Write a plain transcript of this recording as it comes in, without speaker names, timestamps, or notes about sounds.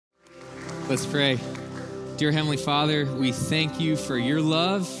Let's pray. Dear Heavenly Father, we thank you for your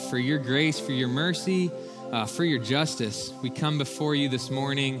love, for your grace, for your mercy, for your justice. We come before you this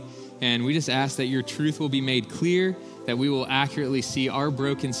morning and we just ask that your truth will be made clear, that we will accurately see our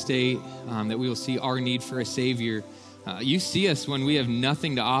broken state, that we will see our need for a Savior. You see us when we have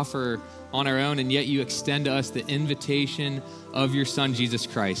nothing to offer on our own, and yet you extend to us the invitation of your Son, Jesus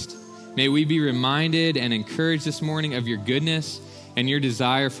Christ. May we be reminded and encouraged this morning of your goodness and your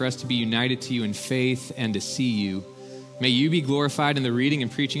desire for us to be united to you in faith and to see you. May you be glorified in the reading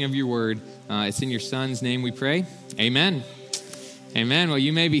and preaching of your word. It's in your Son's name we pray. Amen. Amen. Well,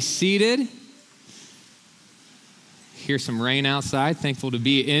 you may be seated. Here's some rain outside. Thankful to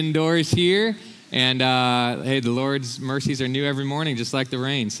be indoors here. And hey, the Lord's mercies are new every morning, just like the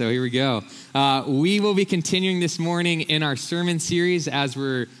rain. So here we go. We will be continuing this morning in our sermon series as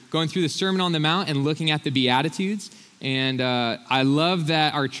we're going through the Sermon on the Mount and looking at the Beatitudes. And I love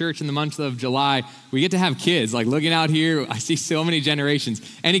that our church in the month of July, we get to have kids. Like looking out here, I see so many generations.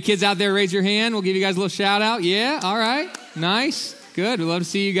 Any kids out there, raise your hand. We'll give you guys a little shout out. Yeah, all right, nice, good. We'd love to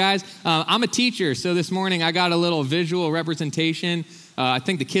see you guys. I'm a teacher, so this morning I got a little visual representation. I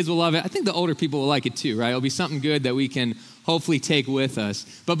think the kids will love it. I think the older people will like it too, right? It'll be something good that we can hopefully take with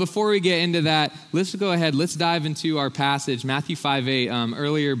us. But before we get into that, let's go ahead. Let's dive into our passage, Matthew 5:8.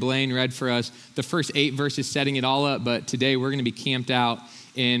 Earlier, Blaine read for us the first 8 verses, setting it all up. But today we're going to be camped out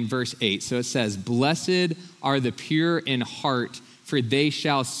in verse 8. So it says, "Blessed are the pure in heart, for they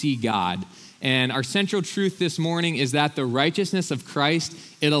shall see God." And our central truth this morning is that the righteousness of Christ,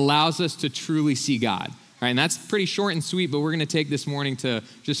 it allows us to truly see God. All right, and that's pretty short and sweet, but we're going to take this morning to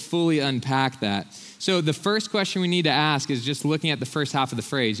just fully unpack that. So the first question we need to ask is just looking at the first half of the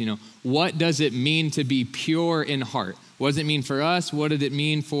phrase, what does it mean to be pure in heart? What does it mean for us? What did it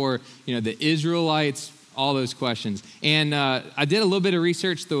mean for, the Israelites? All those questions. And I did a little bit of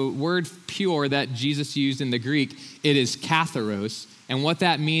research. The word pure that Jesus used in the Greek, it is katharos. And what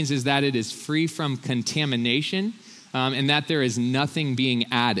that means is that it is free from contamination and that there is nothing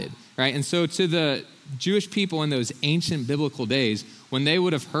being added, right? And so to the Jewish people in those ancient biblical days, when they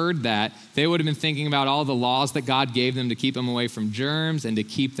would have heard that, they would have been thinking about all the laws that God gave them to keep them away from germs and to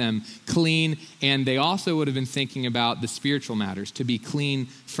keep them clean. And they also would have been thinking about the spiritual matters, to be clean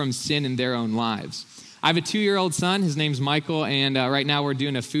from sin in their own lives. I have a 2-year-old son. His name's Michael, and right now we're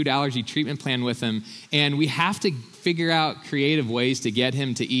doing a food allergy treatment plan with him. And we have to figure out creative ways to get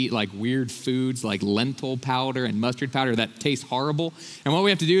him to eat like weird foods like lentil powder and mustard powder that taste horrible. And what we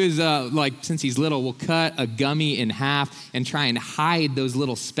have to do is, since he's little, we'll cut a gummy in half and try and hide those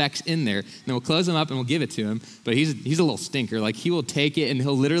little specks in there. And then we'll close them up and we'll give it to him. But he's a little stinker. Like he will take it and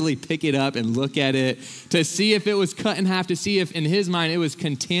he'll literally pick it up and look at it to see if it was cut in half, to see if in his mind it was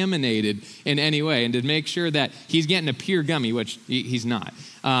contaminated in any way, and to make sure that he's getting a pure gummy, which he's not.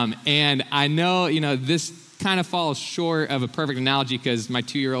 And I know, this kind of falls short of a perfect analogy because my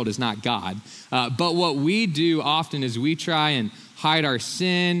 2-year-old is not God. But what we do often is we try and hide our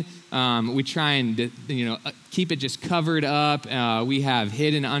sin. We try and, keep it just covered up. We have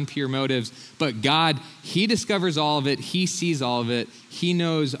hidden, impure motives. But God, he discovers all of it. He sees all of it. He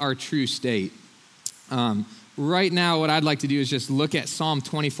knows our true state. Right now, what I'd like to do is just look at Psalm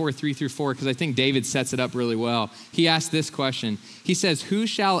 24, 3-4, because I think David sets it up really well. He asked this question. He says, "Who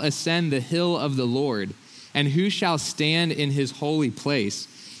shall ascend the hill of the Lord? And who shall stand in his holy place?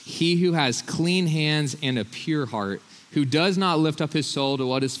 He who has clean hands and a pure heart, who does not lift up his soul to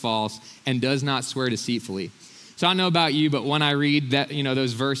what is false and does not swear deceitfully." So I don't know about you, but when I read that,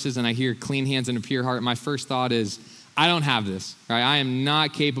 those verses and I hear clean hands and a pure heart, my first thought is, I don't have this, right? I am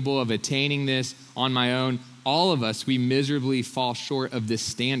not capable of attaining this on my own. All of us, we miserably fall short of this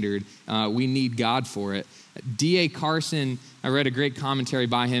standard. We need God for it. D.A. Carson, I read a great commentary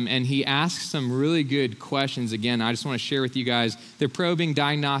by him, and he asks some really good questions. Again, I just want to share with you guys. They're probing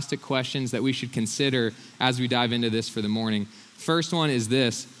diagnostic questions that we should consider as we dive into this for the morning. First one is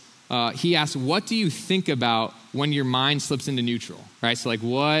this. He asks, what do you think about when your mind slips into neutral, right? So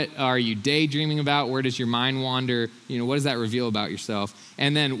what are you daydreaming about? Where does your mind wander? What does that reveal about yourself?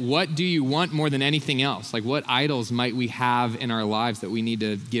 And then what do you want more than anything else? What idols might we have in our lives that we need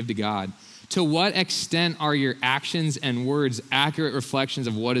to give to God? To what extent are your actions and words accurate reflections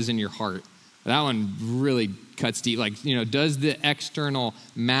of what is in your heart? That one really cuts deep. Does the external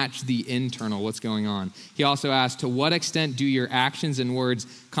match the internal? What's going on? He also asked, to what extent do your actions and words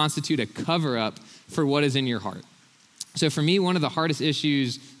constitute a cover-up for what is in your heart? So for me, one of the hardest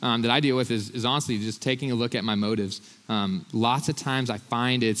issues that I deal with is honestly just taking a look at my motives. Lots of times I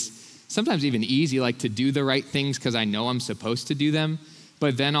find it's sometimes even easy to do the right things because I know I'm supposed to do them,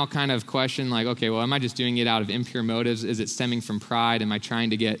 but then I'll kind of question like, okay, well, am I just doing it out of impure motives? Is it stemming from pride? Am I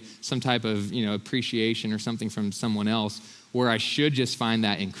trying to get some type of, appreciation or something from someone else, where I should just find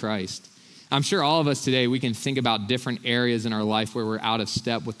that in Christ? I'm sure all of us today, we can think about different areas in our life where we're out of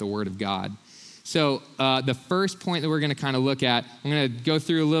step with the Word of God. So the first point that we're going to kind of look at, I'm going to go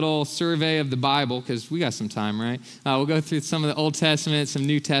through a little survey of the Bible because we got some time, right? We'll go through some of the Old Testament, some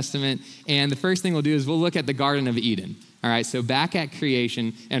New Testament, and the first thing we'll do is we'll look at the Garden of Eden. All right, so back at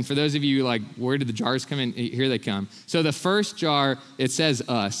creation, and for those of you like, where did the jars come in? Here they come. So the first jar, it says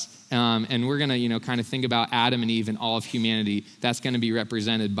us, and we're going to, kind of think about Adam and Eve and all of humanity. That's going to be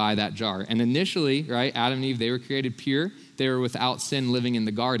represented by that jar. And initially, right, Adam and Eve, they were created pure. They were without sin living in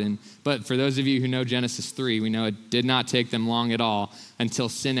the garden. But for those of you who know Genesis 3, we know it did not take them long at all until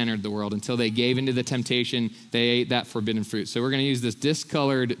sin entered the world, until they gave into the temptation, they ate that forbidden fruit. So we're going to use this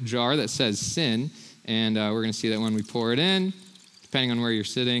discolored jar that says sin, and we're going to see that when we pour it in, depending on where you're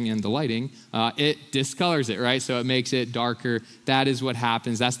sitting and the lighting, it discolors it, right? So it makes it darker. That is what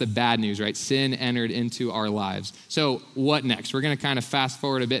happens. That's the bad news, right? Sin entered into our lives. So what next? We're going to kind of fast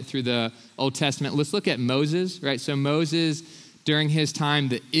forward a bit through the Old Testament. Let's look at Moses, right? So Moses, during his time,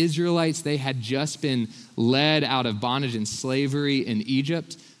 the Israelites, they had just been led out of bondage and slavery in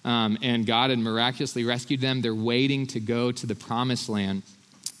Egypt, and God had miraculously rescued them. They're waiting to go to the promised land.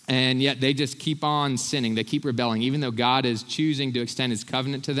 And yet they just keep on sinning. They keep rebelling. Even though God is choosing to extend his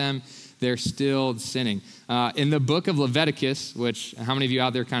covenant to them, they're still sinning. In the book of Leviticus, which how many of you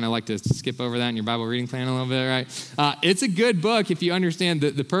out there kind of like to skip over that in your Bible reading plan a little bit, right? It's a good book if you understand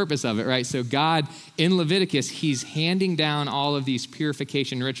the purpose of it, right? So God, in Leviticus, he's handing down all of these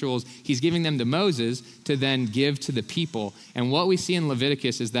purification rituals. He's giving them to Moses to then give to the people. And what we see in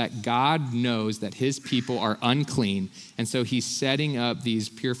Leviticus is that God knows that his people are unclean. And so he's setting up these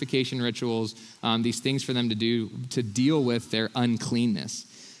purification rituals, these things for them to do to deal with their uncleanness.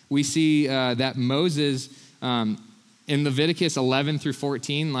 We see that Moses, in Leviticus 11 through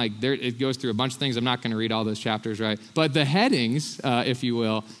 14, it goes through a bunch of things. I'm not going to read all those chapters, right? But the headings, if you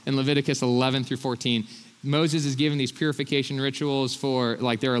will, in Leviticus 11 through 14, Moses is given these purification rituals for,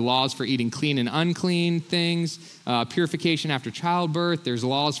 there are laws for eating clean and unclean things, purification after childbirth. There's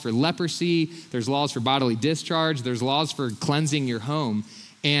laws for leprosy. There's laws for bodily discharge. There's laws for cleansing your home.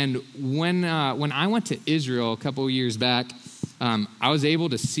 And when I went to Israel a couple of years back, I was able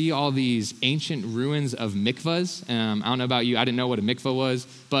to see all these ancient ruins of mikvahs. I don't know about you. I didn't know what a mikvah was,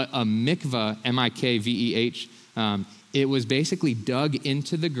 but a mikvah, M-I-K-V-E-H, it was basically dug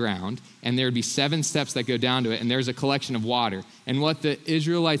into the ground, and there would be 7 steps that go down to it, and there's a collection of water. And what the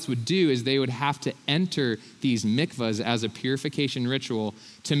Israelites would do is they would have to enter these mikvahs as a purification ritual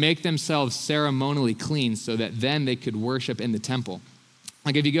to make themselves ceremonially clean so that then they could worship in the temple.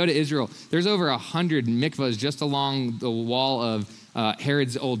 If you go to Israel, there's over 100 mikvahs just along the wall of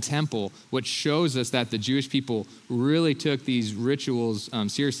Herod's old temple, which shows us that the Jewish people really took these rituals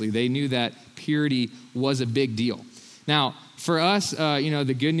seriously. They knew that purity was a big deal. Now, for us,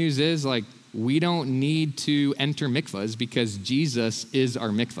 the good news is we don't need to enter mikvahs because Jesus is our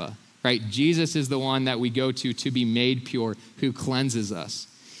mikvah, right? Jesus is the one that we go to be made pure, who cleanses us.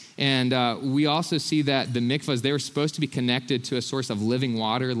 And we also see that the mikvahs, they were supposed to be connected to a source of living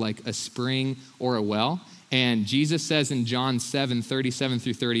water like a spring or a well. And Jesus says in John 7:37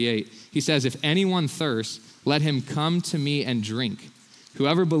 through 38, he says, "If anyone thirsts, let him come to me and drink.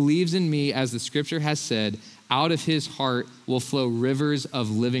 Whoever believes in me, as the scripture has said, out of his heart will flow rivers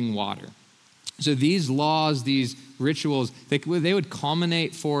of living water." So these laws, these rituals, they would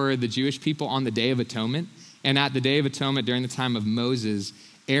culminate for the Jewish people on the Day of Atonement. And at the Day of Atonement during the time of Moses,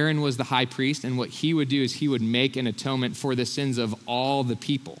 Aaron was the high priest, and what he would do is he would make an atonement for the sins of all the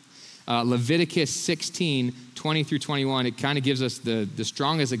people. Leviticus 16, 20 through 21, it kind of gives us the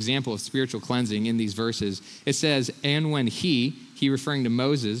strongest example of spiritual cleansing in these verses. It says, "And when he referring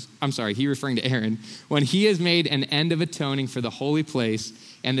to Aaron, when he has made an end of atoning for the holy place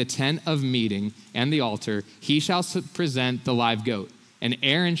and the tent of meeting and the altar, he shall present the live goat. And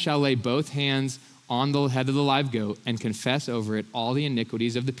Aaron shall lay both hands on the head of the live goat and confess over it all the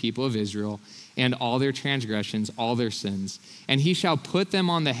iniquities of the people of Israel and all their transgressions, all their sins. And he shall put them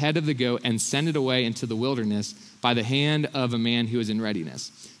on the head of the goat and send it away into the wilderness by the hand of a man who is in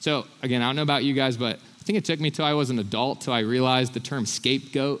readiness." So again, I don't know about you guys, but I think it took me till I was an adult till I realized the term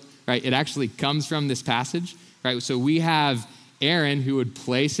scapegoat, right? It actually comes from this passage, right? So we have Aaron who would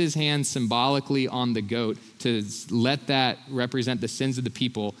place his hand symbolically on the goat to let that represent the sins of the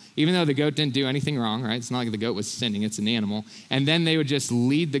people, even though the goat didn't do anything wrong, right? It's not like the goat was sinning, it's an animal. And then they would just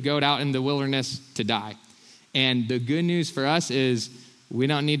lead the goat out in the wilderness to die. And the good news for us is we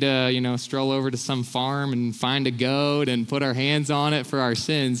don't need to, stroll over to some farm and find a goat and put our hands on it for our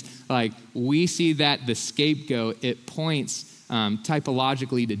sins. Like, we see that the scapegoat, it points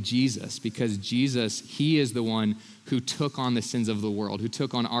typologically to Jesus, because Jesus, he is the one who took on the sins of the world, who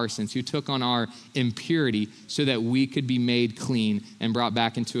took on our sins, who took on our impurity so that we could be made clean and brought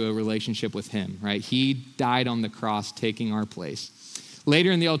back into a relationship with him, right? He died on the cross, taking our place.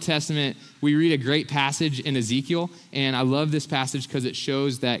 Later in the Old Testament, we read a great passage in Ezekiel, and I love this passage because it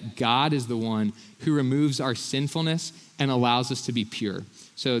shows that God is the one who removes our sinfulness and allows us to be pure.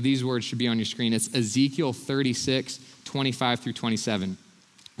 So these words should be on your screen. It's Ezekiel 36, 25 through 27.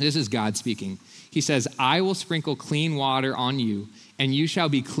 This is God speaking. He says, I will sprinkle clean water on you, and you shall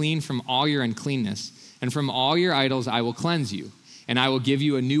be clean from all your uncleanness, and from all your idols I will cleanse you. And I will give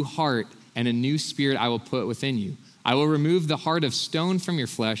you a new heart, and a new spirit I will put within you. I will remove the heart of stone from your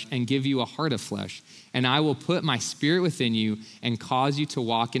flesh and give you a heart of flesh. And I will put my spirit within you and cause you to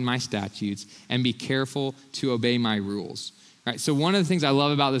walk in my statutes and be careful to obey my rules. Right, so one of the things I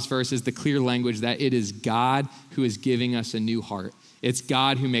love about this verse is the clear language that it is God who is giving us a new heart. It's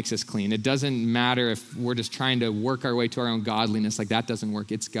God who makes us clean. It doesn't matter if we're just trying to work our way to our own godliness. Like, that doesn't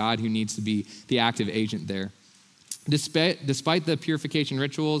work. It's God who needs to be the active agent there. Despite the purification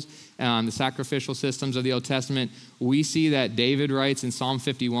rituals, the sacrificial systems of the Old Testament, we see that David writes in Psalm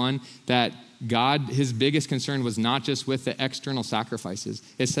 51 that God, his biggest concern was not just with the external sacrifices.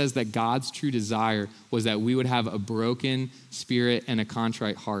 It says that God's true desire was that we would have a broken spirit and a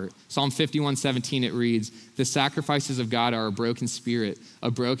contrite heart. Psalm 51:17, it reads, the sacrifices of God are a broken spirit, a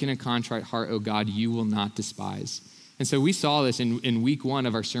broken and contrite heart, O God, you will not despise. And so we saw this in week 1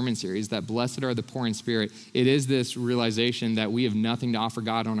 of our sermon series, that blessed are the poor in spirit. It is this realization that we have nothing to offer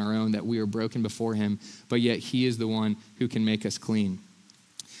God on our own, that we are broken before him, but yet he is the one who can make us clean.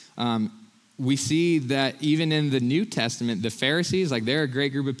 We see that even in the New Testament, the Pharisees, like, they're a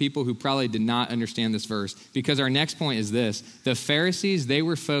great group of people who probably did not understand this verse, because our next point is this. The Pharisees, they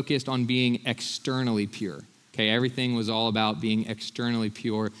were focused on being externally pure. Okay, everything was all about being externally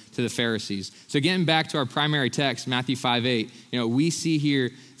pure to the Pharisees. So getting back to our primary text, Matthew 5:8, we see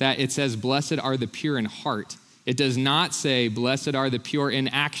here that it says, blessed are the pure in heart. It does not say, blessed are the pure in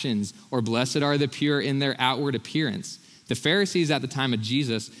actions, or blessed are the pure in their outward appearance. The Pharisees at the time of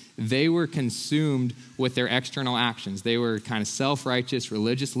Jesus, they were consumed with their external actions. They were kind of self-righteous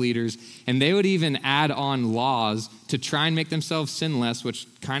religious leaders, and they would even add on laws to try and make themselves sinless, which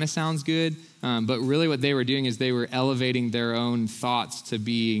kind of sounds good, but really what they were doing is they were elevating their own thoughts to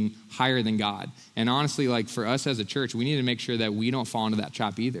being higher than God. And honestly, like, for us as a church, we need to make sure that we don't fall into that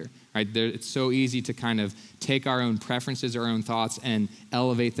trap either. Right? It's so easy to kind of take our own preferences, our own thoughts, and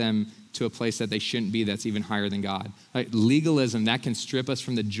elevate them to a place that they shouldn't be, that's even higher than God. Like, legalism, that can strip us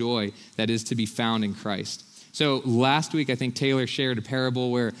from the joy that is to be found in Christ. So last week, I think Taylor shared a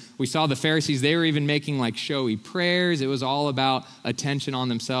parable where we saw the Pharisees, they were even making like showy prayers. It was all about attention on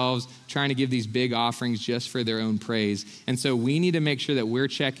themselves, trying to give these big offerings just for their own praise. And so we need to make sure that we're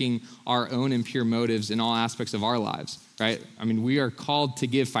checking our own impure motives in all aspects of our lives, right? I mean, we are called to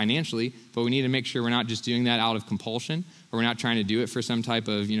give financially, but we need to make sure we're not just doing that out of compulsion, or we're not trying to do it for some type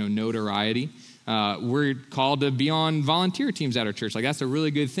of, notoriety. We're called to be on volunteer teams at our church. Like, that's a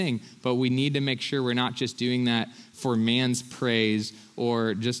really good thing, but we need to make sure we're not just doing that for man's praise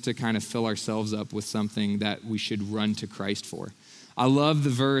or just to kind of fill ourselves up with something that we should run to Christ for. I love the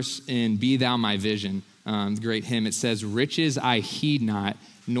verse in Be Thou My Vision, the great hymn. It says, riches I heed not,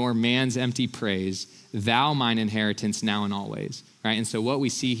 nor man's empty praise, thou mine inheritance now and always. Right? And so what we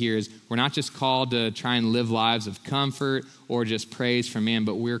see here is we're not just called to try and live lives of comfort or just praise from man,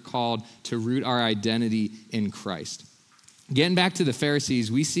 but we're called to root our identity in Christ. Getting back to the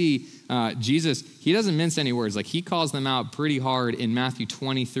Pharisees, we see Jesus, he doesn't mince any words. Like, he calls them out pretty hard in Matthew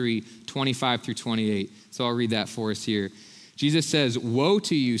 23, 25 through 28. So I'll read that for us here. Jesus says, woe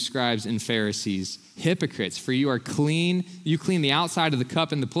to you, scribes and Pharisees, hypocrites, for you clean the outside of the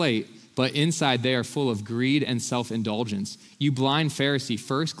cup and the plate, but inside they are full of greed and self-indulgence. You blind Pharisee,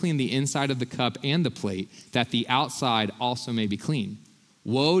 first clean the inside of the cup and the plate, that the outside also may be clean.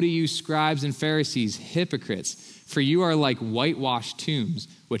 Woe to you, scribes and Pharisees, hypocrites, for you are like whitewashed tombs,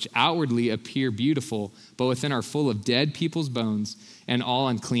 which outwardly appear beautiful, but within are full of dead people's bones and all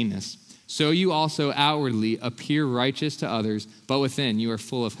uncleanness. So you also outwardly appear righteous to others, but within you are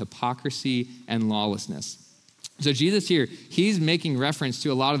full of hypocrisy and lawlessness. So Jesus here, he's making reference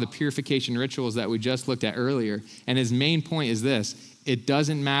to a lot of the purification rituals that we just looked at earlier. And his main point is this: it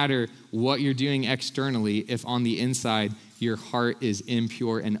doesn't matter what you're doing externally if on the inside your heart is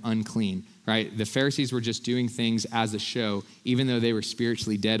impure and unclean, right? The Pharisees were just doing things as a show, even though they were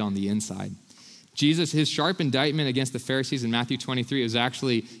spiritually dead on the inside. Jesus, his sharp indictment against the Pharisees in Matthew 23 was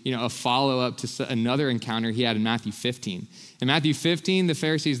actually, a follow-up to another encounter he had in Matthew 15. In Matthew 15, the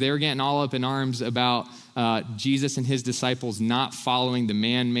Pharisees, they were getting all up in arms about Jesus and his disciples not following the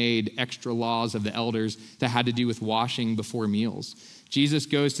man-made extra laws of the elders that had to do with washing before meals. Jesus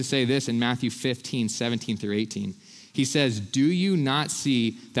goes to say this in Matthew 15, 17 through 18. He says, "Do you not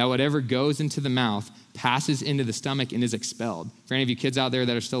see that whatever goes into the mouth passes into the stomach and is expelled?" For any of you kids out there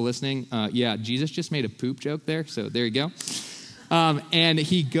that are still listening, Jesus just made a poop joke there, so there you go. And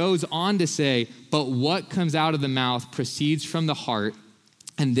he goes on to say, "But what comes out of the mouth proceeds from the heart,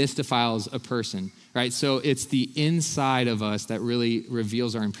 and this defiles a person." Right? So it's the inside of us that really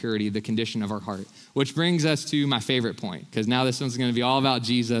reveals our impurity, the condition of our heart. Which brings us to my favorite point, because now this one's going to be all about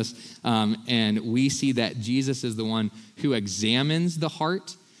Jesus. And we see that Jesus is the one who examines the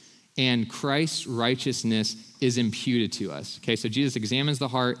heart, and Christ's righteousness is imputed to us. Okay, so Jesus examines the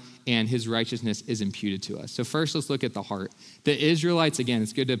heart, and his righteousness is imputed to us. So first, let's look at the heart. The Israelites, again,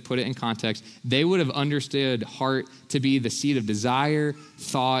 it's good to put it in context. They would have understood heart to be the seat of desire,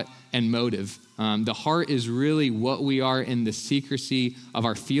 thought, and motive. The heart is really what we are in the secrecy of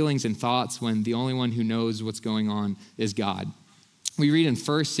our feelings and thoughts when the only one who knows what's going on is God. We read in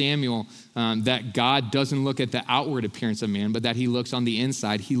 1 Samuel that God doesn't look at the outward appearance of man, but that he looks on the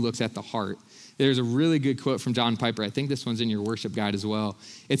inside. He looks at the heart. There's a really good quote from John Piper. I think this one's in your worship guide as well.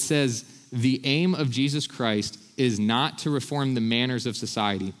 It says, "The aim of Jesus Christ is not to reform the manners of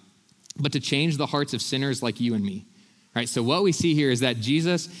society, but to change the hearts of sinners like you and me." Right, so what we see here is that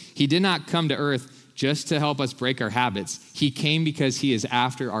Jesus, he did not come to earth just to help us break our habits. He came because he is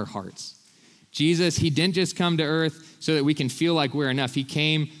after our hearts. Jesus, he didn't just come to earth so that we can feel like we're enough. He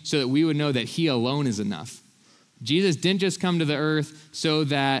came so that we would know that he alone is enough. Jesus didn't just come to the earth so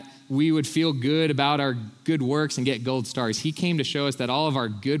that we would feel good about our good works and get gold stars. He came to show us that all of our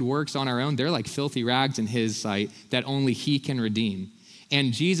good works on our own, they're like filthy rags in his sight that only he can redeem.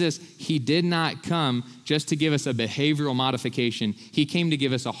 And Jesus, he did not come just to give us a behavioral modification. He came to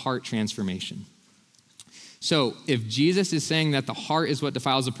give us a heart transformation. So if Jesus is saying that the heart is what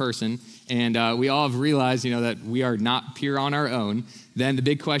defiles a person, and we all have realized, that we are not pure on our own, then the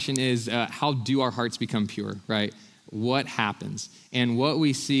big question is, how do our hearts become pure, right? What happens? And what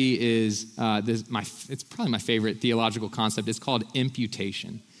we see is, it's probably my favorite theological concept. It's called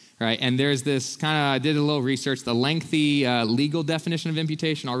imputation. Right, and there's this I did a little research, the lengthy legal definition of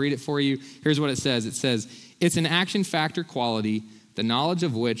imputation. I'll read it for you. Here's what it says. It says, "It's an action factor quality, the knowledge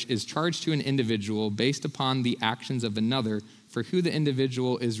of which is charged to an individual based upon the actions of another for who the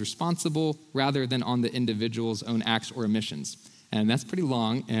individual is responsible rather than on the individual's own acts or omissions." And that's pretty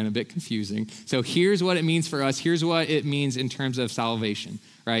long and a bit confusing. So here's what it means for us. Here's what it means in terms of salvation,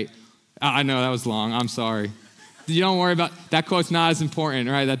 right? I know that was long. I'm sorry. You don't worry about, that quote's not as important,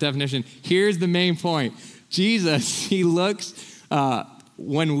 right? That definition. Here's the main point. Jesus, he looks,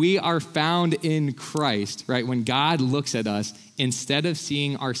 when we are found in Christ, right? When God looks at us, instead of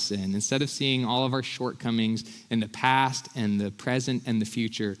seeing our sin, instead of seeing all of our shortcomings in the past and the present and the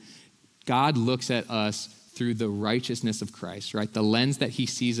future, God looks at us through the righteousness of Christ, right? The lens that he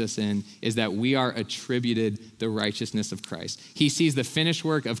sees us in is that we are attributed the righteousness of Christ. He sees the finished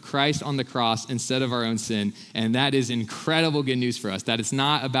work of Christ on the cross instead of our own sin, and that is incredible good news for us, that it's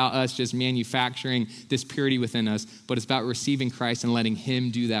not about us just manufacturing this purity within us, but it's about receiving Christ and letting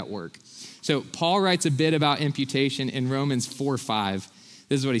him do that work. So Paul writes a bit about imputation in Romans 4:5.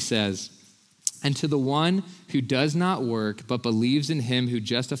 This is what he says. "And to the one who does not work, but believes in him who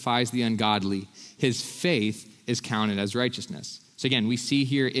justifies the ungodly, his faith is counted as righteousness." So again, we see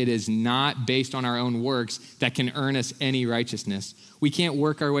here it is not based on our own works that can earn us any righteousness. We can't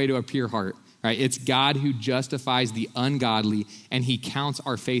work our way to a pure heart, right? It's God who justifies the ungodly, and he counts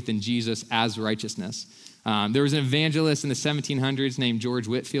our faith in Jesus as righteousness. There was an evangelist in the 1700s named George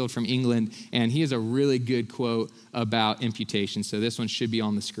Whitefield from England, and he has a really good quote about imputation. So this one should be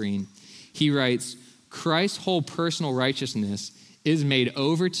on the screen. He writes, "Christ's whole personal righteousness is made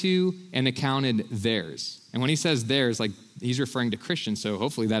over to and accounted theirs." And when he says theirs, like he's referring to Christians, so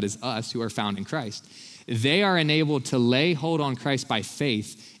hopefully that is us who are found in Christ. "They are enabled to lay hold on Christ by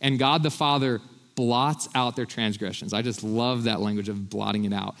faith, and God the Father blots out their transgressions." I just love that language of blotting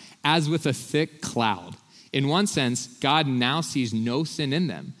it out. "As with a thick cloud." In one sense, God now sees no sin in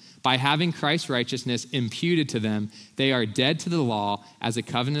them. By having Christ's righteousness imputed to them, they are dead to the law as a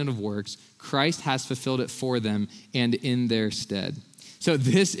covenant of works. Christ has fulfilled it for them and in their stead. So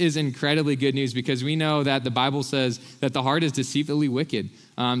this is incredibly good news because we know that the Bible says that the heart is deceitfully wicked,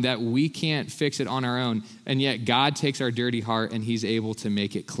 that we can't fix it on our own. And yet God takes our dirty heart and he's able to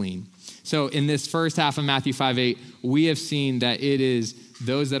make it clean. So in this first half of Matthew 5:8, we have seen that it is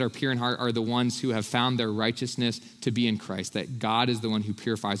those that are pure in heart are the ones who have found their righteousness to be in Christ, that God is the one who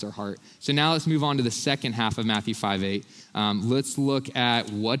purifies our heart. So now let's move on to the second half of Matthew 5:8. Let's look at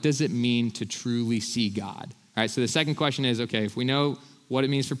what does it mean to truly see God. All right, so the second question is, okay, if we know what it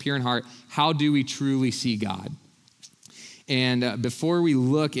means for pure in heart, how do we truly see God? And before we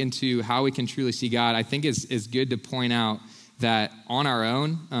look into how we can truly see God, I think it's good to point out that on our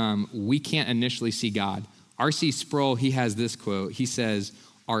own, we can't initially see God. R.C. Sproul, he has this quote. He says,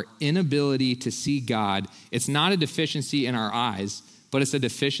 our inability to see God, it's not a deficiency in our eyes, but it's a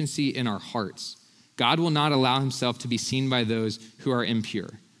deficiency in our hearts. God will not allow himself to be seen by those who are impure.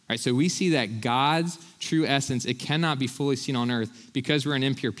 Right, so we see that God's true essence, it cannot be fully seen on earth because we're an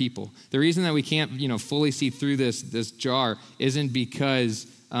impure people. The reason that we can't, fully see through this jar isn't because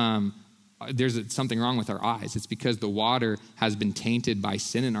there's something wrong with our eyes. It's because the water has been tainted by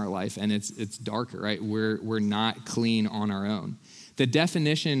sin in our life, and it's darker, right? We're not clean on our own. The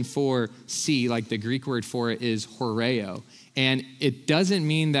definition for see, like the Greek word for it, is horeo. And it doesn't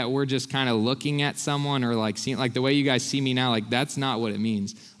mean that we're just kind of looking at someone or like seeing, like the way you guys see me now, like that's not what it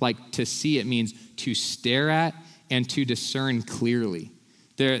means. Like to see, it means to stare at and to discern clearly.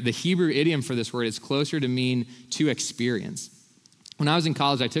 The Hebrew idiom for this word is closer to mean to experience. When I was in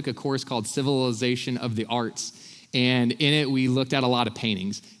college, I took a course called Civilization of the Arts. And in it, we looked at a lot of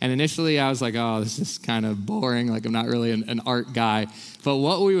paintings. And initially, I was like, oh, this is kind of boring. Like, I'm not really an art guy. But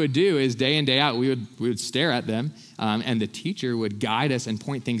what we would do is day in, day out, we would stare at them. And the teacher would guide us and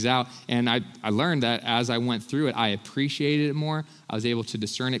point things out. And I learned that as I went through it, I appreciated it more. I was able to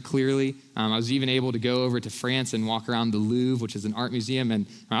discern it clearly. I was even able to go over to France and walk around the Louvre, which is an art museum. And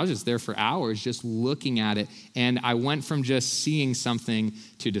I was just there for hours just looking at it. And I went from just seeing something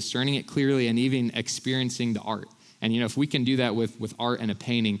to discerning it clearly and even experiencing the art. And, if we can do that with art and a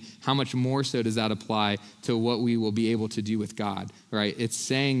painting, how much more so does that apply to what we will be able to do with God, right? It's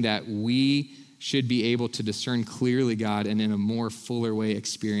saying that we should be able to discern clearly God and in a more fuller way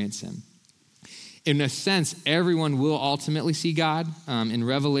experience him. In a sense, everyone will ultimately see God. In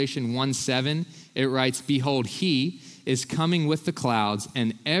Revelation 1:7, it writes, behold, he is coming with the clouds,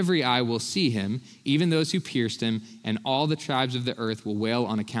 and every eye will see him, even those who pierced him, and all the tribes of the earth will wail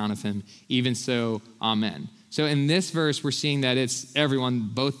on account of him. Even so, amen. So in this verse, we're seeing that it's everyone,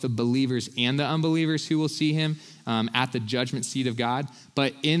 both the believers and the unbelievers, who will see him at the judgment seat of God.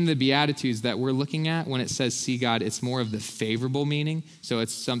 But in the Beatitudes that we're looking at, when it says see God, it's more of the favorable meaning. So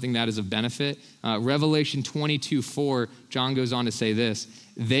it's something that is of benefit. Revelation 22:4, John goes on to say this,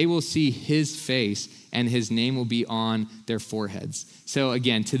 they will see his face and his name will be on their foreheads. So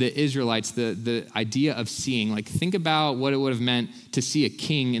again, to the Israelites, the idea of seeing, like think about what it would have meant to see a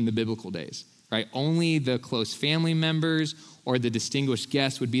king in the biblical days. Right? Only the close family members or the distinguished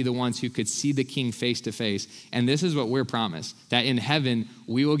guests would be the ones who could see the king face to face. And this is what we're promised, that in heaven,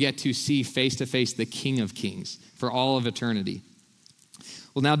 we will get to see face to face the King of Kings for all of eternity.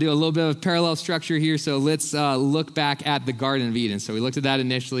 We'll now do a little bit of parallel structure here. So let's look back at the Garden of Eden. So we looked at that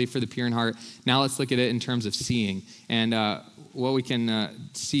initially for the pure in heart. Now let's look at it in terms of seeing. And what we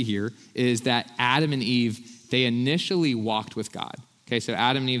can see here is that Adam and Eve, they initially walked with God. Okay, so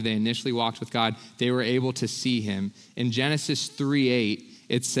Adam and Eve, they initially walked with God. They were able to see him. In Genesis 3:8,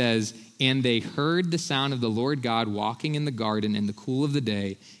 it says, and they heard the sound of the Lord God walking in the garden in the cool of the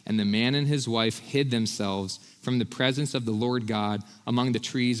day, and the man and his wife hid themselves from the presence of the Lord God among the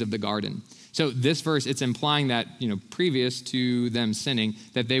trees of the garden. So this verse, it's implying that, previous to them sinning,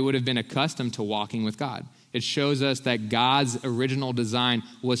 that they would have been accustomed to walking with God. It shows us that God's original design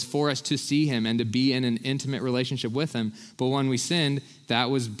was for us to see him and to be in an intimate relationship with him. But when we sinned, that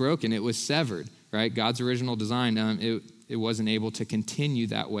was broken. It was severed, right? God's original design, it wasn't able to continue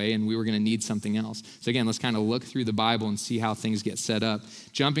that way, and we were going to need something else. So again, let's kind of look through the Bible and see how things get set up.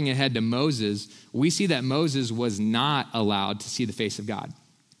 Jumping ahead to Moses, we see that Moses was not allowed to see the face of God.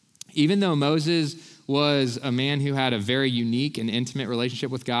 Even though Moses was a man who had a very unique and intimate relationship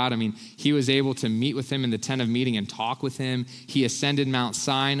with God. I mean, he was able to meet with him in the tent of meeting and talk with him. He ascended Mount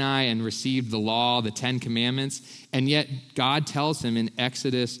Sinai and received the law, the 10 commandments. And yet God tells him in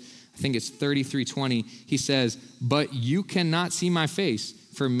Exodus, I think it's 33:20, he says, but you cannot see my face,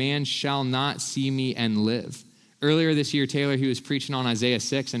 for man shall not see me and live. Earlier this year, Taylor, he was preaching on Isaiah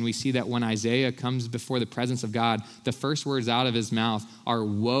 6, and we see that when Isaiah comes before the presence of God, the first words out of his mouth are,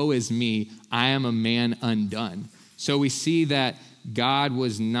 woe is me, I am a man undone. So we see that God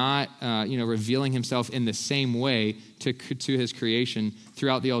was not, revealing himself in the same way to his creation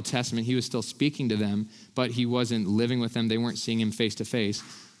throughout the Old Testament. He was still speaking to them, but he wasn't living with them. They weren't seeing him face to face.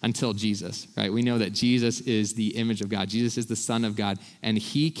 until Jesus, right? We know that Jesus is the image of God. Jesus is the Son of God, and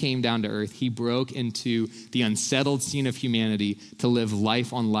he came down to earth. He broke into the unsettled scene of humanity to live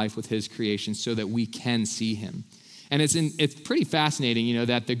life on life with his creation so that we can see him. And it's pretty fascinating,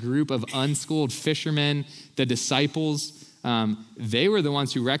 that the group of unschooled fishermen, the disciples, they were the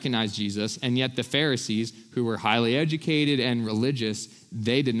ones who recognized Jesus, and yet the Pharisees, who were highly educated and religious,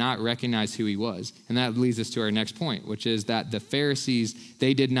 they did not recognize who he was. And that leads us to our next point, which is that the Pharisees,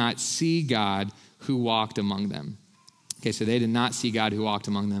 they did not see God who walked among them. Okay, so they did not see God who walked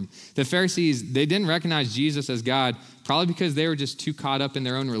among them. The Pharisees, they didn't recognize Jesus as God, probably because they were just too caught up in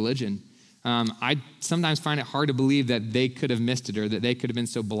their own religion. I sometimes find it hard to believe that they could have missed it or that they could have been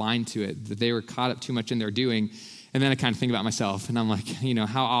so blind to it, that they were caught up too much in their doing. And then I kind of think about myself and I'm like,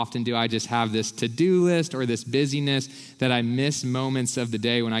 how often do I just have this to-do list or this busyness that I miss moments of the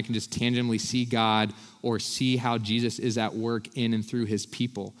day when I can just tangibly see God or see how Jesus is at work in and through his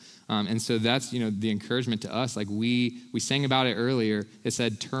people. And so that's, the encouragement to us. Like we sang about it earlier. It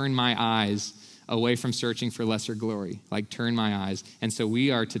said, turn my eyes away from searching for lesser glory, like turn my eyes. And so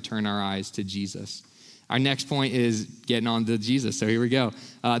we are to turn our eyes to Jesus. Our next point is getting on to Jesus. So here we go.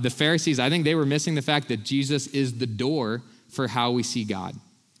 The Pharisees, I think they were missing the fact that Jesus is the door for how we see God.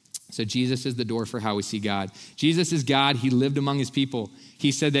 So Jesus is the door for how we see God. Jesus is God. He lived among his people.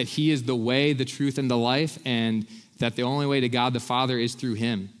 He said that he is the way, the truth, and the life, and that the only way to God the Father is through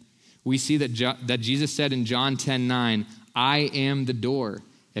him. We see that Jesus said in John 10:9, I am the door.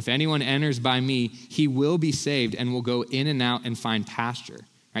 If anyone enters by me, he will be saved and will go in and out and find pasture.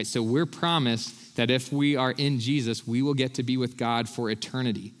 Right? So we're promised that if we are in Jesus, we will get to be with God for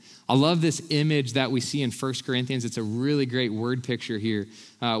eternity. I love this image that we see in 1 Corinthians. It's a really great word picture here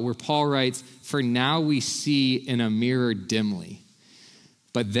where Paul writes, for now we see in a mirror dimly,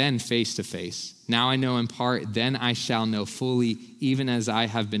 but then face to face. Now I know in part, then I shall know fully, even as I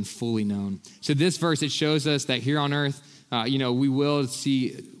have been fully known. So this verse, it shows us that here on earth,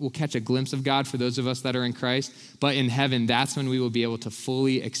 we'll catch a glimpse of God for those of us that are in Christ, but in heaven, that's when we will be able to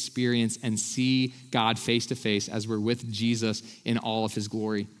fully experience and see God face to face as we're with Jesus in all of his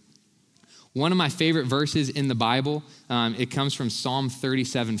glory. One of my favorite verses in the Bible, it comes from Psalm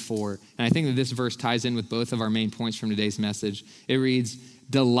 37:4, and I think that this verse ties in with both of our main points from today's message. It reads,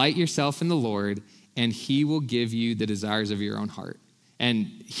 delight yourself in the Lord, and he will give you the desires of your own heart. And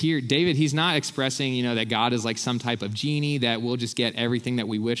here, David, he's not expressing, that God is like some type of genie that we'll just get everything that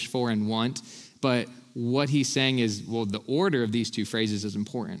we wish for and want. But what he's saying is, the order of these two phrases is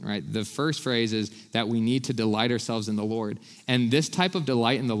important, right? The first phrase is that we need to delight ourselves in the Lord. And this type of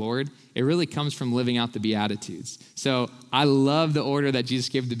delight in the Lord, it really comes from living out the Beatitudes. So I love the order that Jesus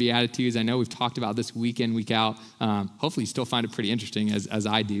gave the Beatitudes. I know we've talked about this week in, week out. Hopefully you still find it pretty interesting as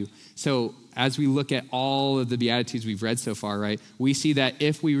I do. So as we look at all of the Beatitudes we've read so far, right, we see that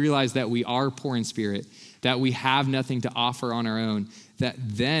if we realize that we are poor in spirit, that we have nothing to offer on our own, that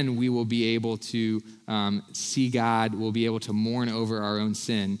then we will be able to see God, we'll be able to mourn over our own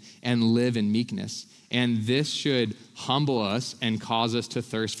sin and live in meekness. And this should humble us and cause us to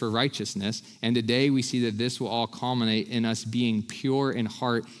thirst for righteousness. And today we see that this will all culminate in us being pure in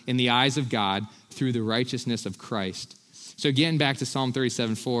heart in the eyes of God through the righteousness of Christ. So getting back to Psalm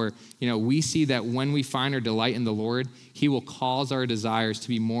 37:4, we see that when we find our delight in the Lord, he will cause our desires to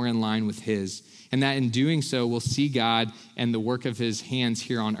be more in line with his. And that in doing so, we'll see God and the work of his hands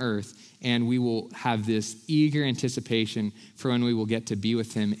here on earth. And we will have this eager anticipation for when we will get to be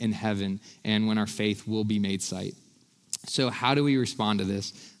with him in heaven and when our faith will be made sight. So how do we respond to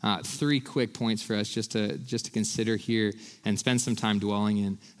this? 3 quick points for us just to consider here and spend some time dwelling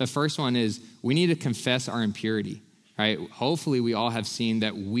in. The first one is we need to confess our impurity. Right? Hopefully we all have seen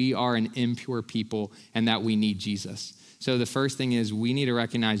that we are an impure people and that we need Jesus. So the first thing is we need to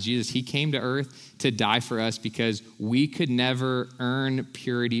recognize Jesus. He came to earth to die for us because we could never earn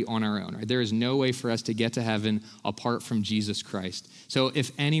purity on our own. Right? There is no way for us to get to heaven apart from Jesus Christ. So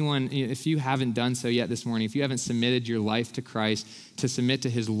if you haven't done so yet this morning, if you haven't submitted your life to Christ, to submit to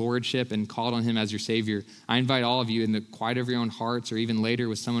his lordship and called on him as your Savior, I invite all of you in the quiet of your own hearts or even later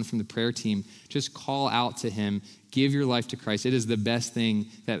with someone from the prayer team, just call out to him, give your life to Christ. It is the best thing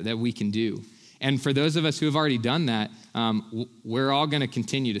that we can do. And for those of us who have already done that, we're all going to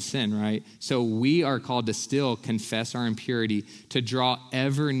continue to sin, right? So we are called to still confess our impurity, to draw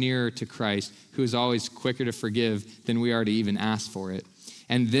ever nearer to Christ, who is always quicker to forgive than we are to even ask for it.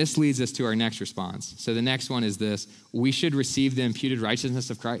 And this leads us to our next response. So the next one is this: we should receive the imputed righteousness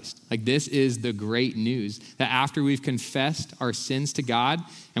of Christ. Like, this is the great news, that after we've confessed our sins to God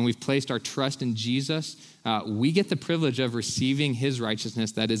and we've placed our trust in Jesus, we get the privilege of receiving his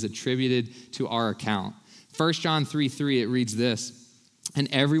righteousness that is attributed to our account. 1 John 3:3, it reads this: And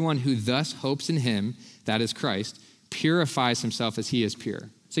everyone who thus hopes in him, that is Christ, purifies himself as he is pure.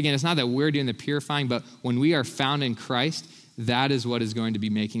 So again, it's not that we're doing the purifying, but when we are found in Christ, that is what is going to be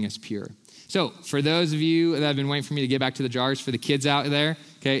making us pure. So for those of you that have been waiting for me to get back to the jars, for the kids out there,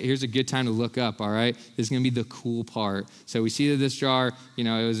 okay, here's a good time to look up, all right? This is going to be the cool part. So we see that this jar, it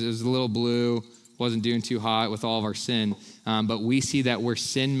was a little blue, wasn't doing too hot with all of our sin, but we see that where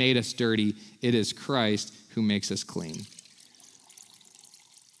sin made us dirty, it is Christ who makes us clean.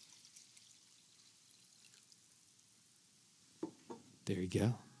 There you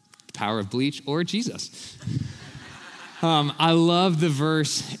go. The power of bleach or Jesus. I love the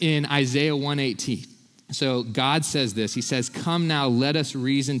verse in Isaiah 1:18. So God says this. He says, "Come now, let us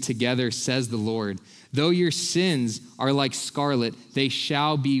reason together, says the Lord. Though your sins are like scarlet, they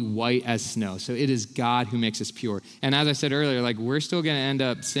shall be white as snow." So it is God who makes us pure. And as I said earlier, we're still going to end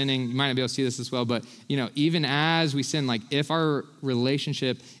up sinning. You might not be able to see this as well, but even as we sin, if our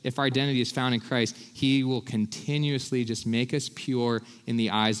relationship, if our identity is found in Christ, he will continuously just make us pure in the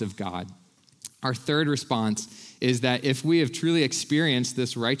eyes of God. Our third response is that if we have truly experienced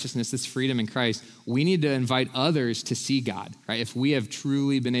this righteousness, this freedom in Christ, we need to invite others to see God, right? If we have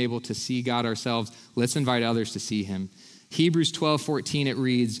truly been able to see God ourselves, let's invite others to see him. Hebrews 12:14, it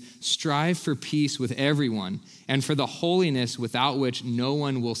reads, "Strive for peace with everyone and for the holiness without which no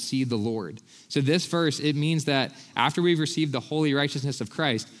one will see the Lord." So this verse, it means that after we've received the holy righteousness of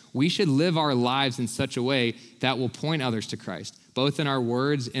Christ, we should live our lives in such a way that will point others to Christ, both in our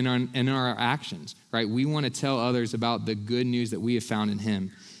words and in our actions, right? We want to tell others about the good news that we have found in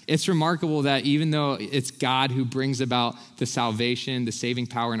him. It's remarkable that even though it's God who brings about the salvation, the saving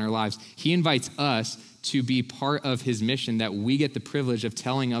power in our lives, he invites us to be part of his mission, that we get the privilege of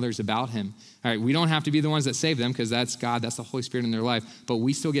telling others about him. All right, we don't have to be the ones that save them because that's God, that's the Holy Spirit in their life, but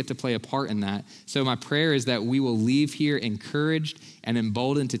we still get to play a part in that. So my prayer is that we will leave here encouraged and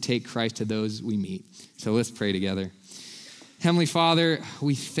emboldened to take Christ to those we meet. So let's pray together. Heavenly Father,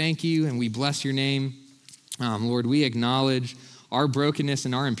 we thank you and we bless your name. Lord, we acknowledge our brokenness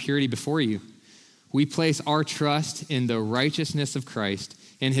and our impurity before you. We place our trust in the righteousness of Christ,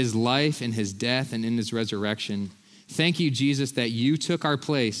 in his life, in his death, and in his resurrection. Thank you, Jesus, that you took our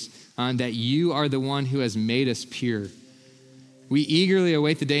place, that you are the one who has made us pure. We eagerly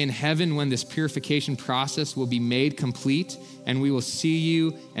await the day in heaven when this purification process will be made complete, and we will see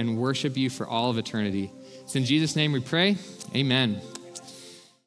you and worship you for all of eternity. It's in Jesus' name we pray. Amen.